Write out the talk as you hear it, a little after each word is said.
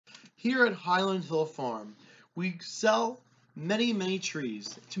Here at Highland Hill Farm, we sell many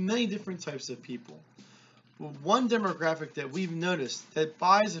trees to many different types of people. But one demographic that we've noticed that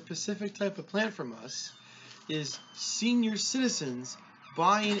buys a specific type of plant from us is senior citizens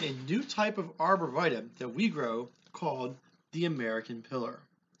buying a new type of arborvitae that we grow called the American Pillar.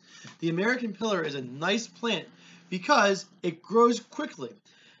 The American Pillar is a nice plant because it grows quickly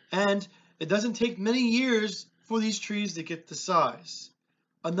and it doesn't take many years for these trees to get the size.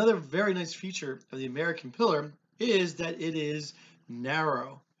 Another very nice feature of the American Pillar is that it is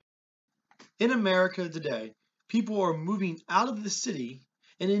narrow. In America today, people are moving out of the city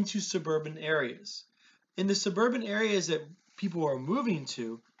and into suburban areas. In the suburban areas that people are moving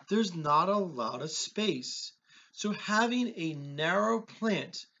to, there's not a lot of space. So having a narrow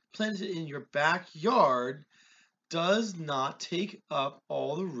plant planted in your backyard does not take up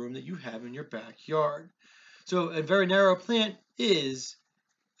all the room that you have in your backyard. So a very narrow plant is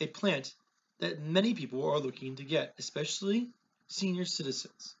a plant that many people are looking to get, especially senior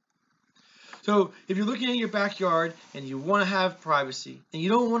citizens. So if you're looking at your backyard and you want to have privacy and you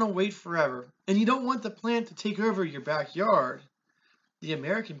don't want to wait forever and you don't want the plant to take over your backyard, the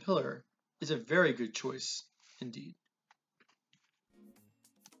American Pillar is a very good choice indeed.